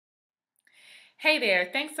Hey there,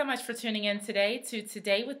 thanks so much for tuning in today to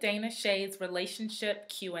Today with Dana Shay's Relationship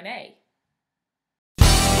Q&A.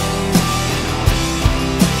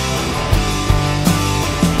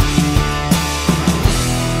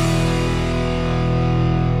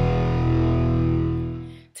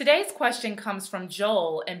 Today's question comes from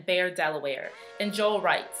Joel in Bear, Delaware, and Joel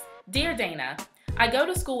writes, Dear Dana, I go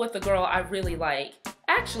to school with a girl I really like.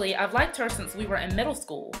 Actually, I've liked her since we were in middle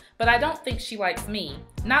school, but I don't think she likes me.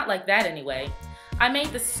 Not like that anyway. I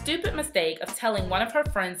made the stupid mistake of telling one of her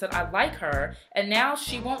friends that I like her, and now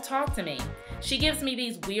she won't talk to me. She gives me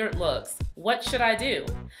these weird looks. What should I do?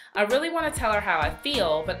 I really want to tell her how I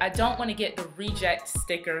feel, but I don't want to get the reject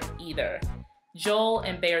sticker either. Joel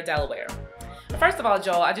in Bear, Delaware. First of all,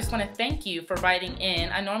 Joel, I just want to thank you for writing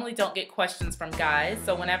in. I normally don't get questions from guys,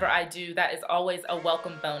 so whenever I do, that is always a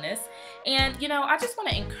welcome bonus. And, I just want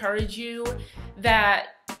to encourage you that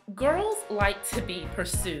girls like to be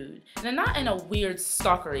pursued. And not in a weird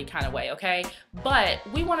stalkery kind of way, okay? But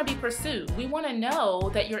we want to be pursued. We want to know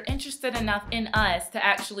that you're interested enough in us to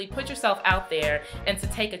actually put yourself out there and to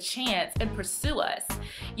take a chance and pursue us.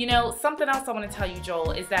 Something else I want to tell you,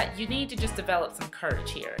 Joel, is that you need to just develop some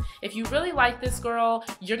courage here. If you really like this girl,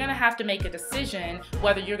 you're going to have to make a decision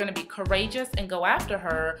whether you're going to be courageous and go after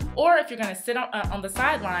her, or if you're going to sit on the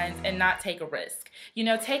sidelines and not take a risk.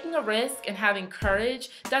 Taking a risk and having courage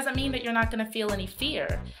doesn't mean that you're not going to feel any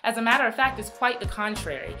fear. As a matter of fact, it's quite the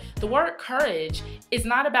contrary. The word courage is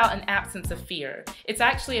not about an absence of fear. It's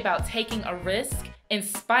actually about taking a risk in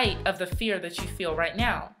spite of the fear that you feel right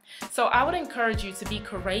now. So I would encourage you to be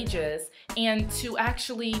courageous and to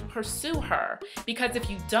actually pursue her, because if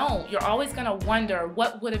you don't, you're always going to wonder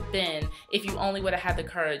what would have been if you only would have had the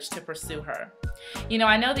courage to pursue her.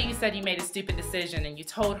 I know that you said you made a stupid decision and you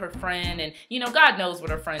told her friend, and God knows what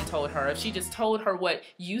her friend told her, if she just told her what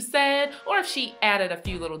you said or if she added a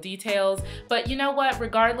few little details. But you know what,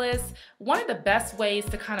 regardless, one of the best ways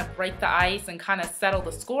to kind of break the ice and kind of settle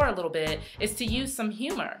the score a little bit is to use some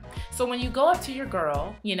humor. So when you go up to your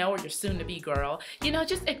girl, or your soon-to-be girl,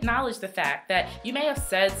 just acknowledge the fact that you may have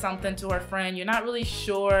said something to her friend, you're not really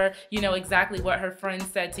sure, exactly what her friend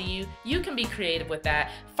said to you. You can be creative with that.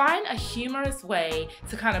 Find a humorous way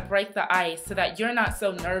to kind of break the ice so that you're not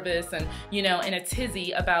so nervous and, in a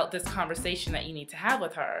tizzy about this conversation that you need to have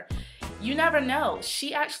with her. You never know.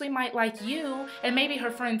 She actually might like you, and maybe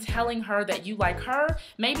her friend telling her that you like her,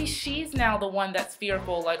 maybe she's now the one that's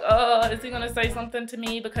fearful, like, oh, is he gonna say something to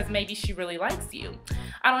me because maybe she really likes you?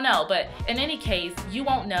 I don't know, but in any case, you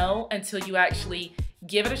won't know until you actually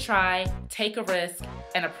give it a try, take a risk,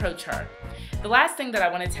 and approach her. The last thing that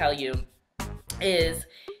I want to tell you is,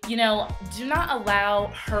 do not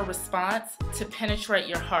allow her response to penetrate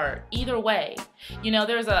your heart either way.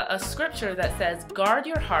 There's a scripture that says, guard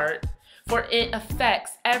your heart, for it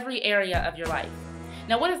affects every area of your life.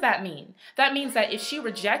 Now, what does that mean? That means that if she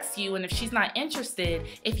rejects you and if she's not interested,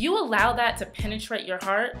 if you allow that to penetrate your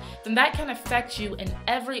heart, then that can affect you in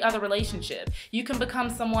every other relationship. You can become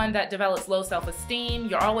someone that develops low self-esteem.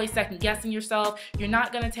 You're always second-guessing yourself. You're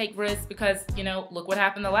not going to take risks because, look what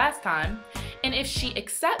happened the last time. And if she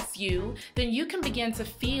accepts you, then you can begin to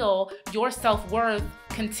feel your self-worth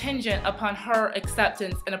contingent upon her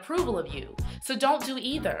acceptance and approval of you. So don't do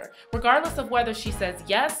either. Regardless of whether she says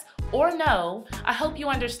yes or no, I hope you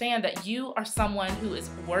understand that you are someone who is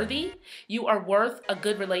worthy, you are worth a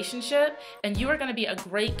good relationship, and you are going to be a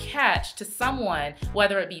great catch to someone,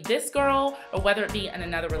 whether it be this girl or whether it be in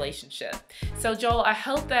another relationship. So Joel, I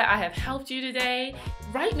hope that I have helped you today.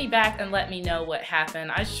 Write me back and let me know what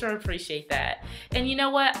happened. I sure appreciate that. And you know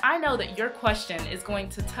what? I know that your question is going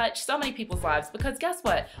to touch so many people's lives, because guess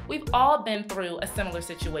what? We've all been through a similar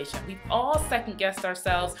situation. We've all second-guessed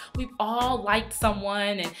ourselves. We've all liked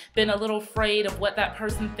someone and been a little afraid of what that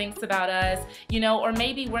person thinks about us, or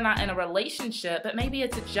maybe we're not in a relationship, but maybe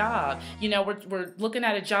it's a job. We're looking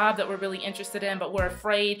at a job that we're really interested in, but we're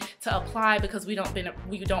afraid to apply because we don't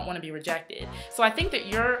want to be rejected. So I think that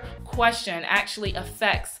your question actually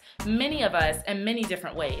affects many of us in many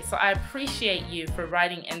different ways. So I appreciate you for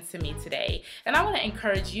writing into me today. And I want to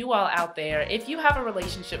encourage you all out there, if you have a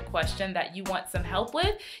relationship question that you want some help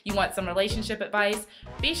with, you want some relationship advice,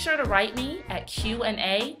 be sure to write me at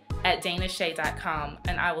Q&A@danashay.com,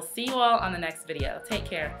 and I will see you all on the next video. Take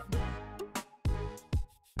care.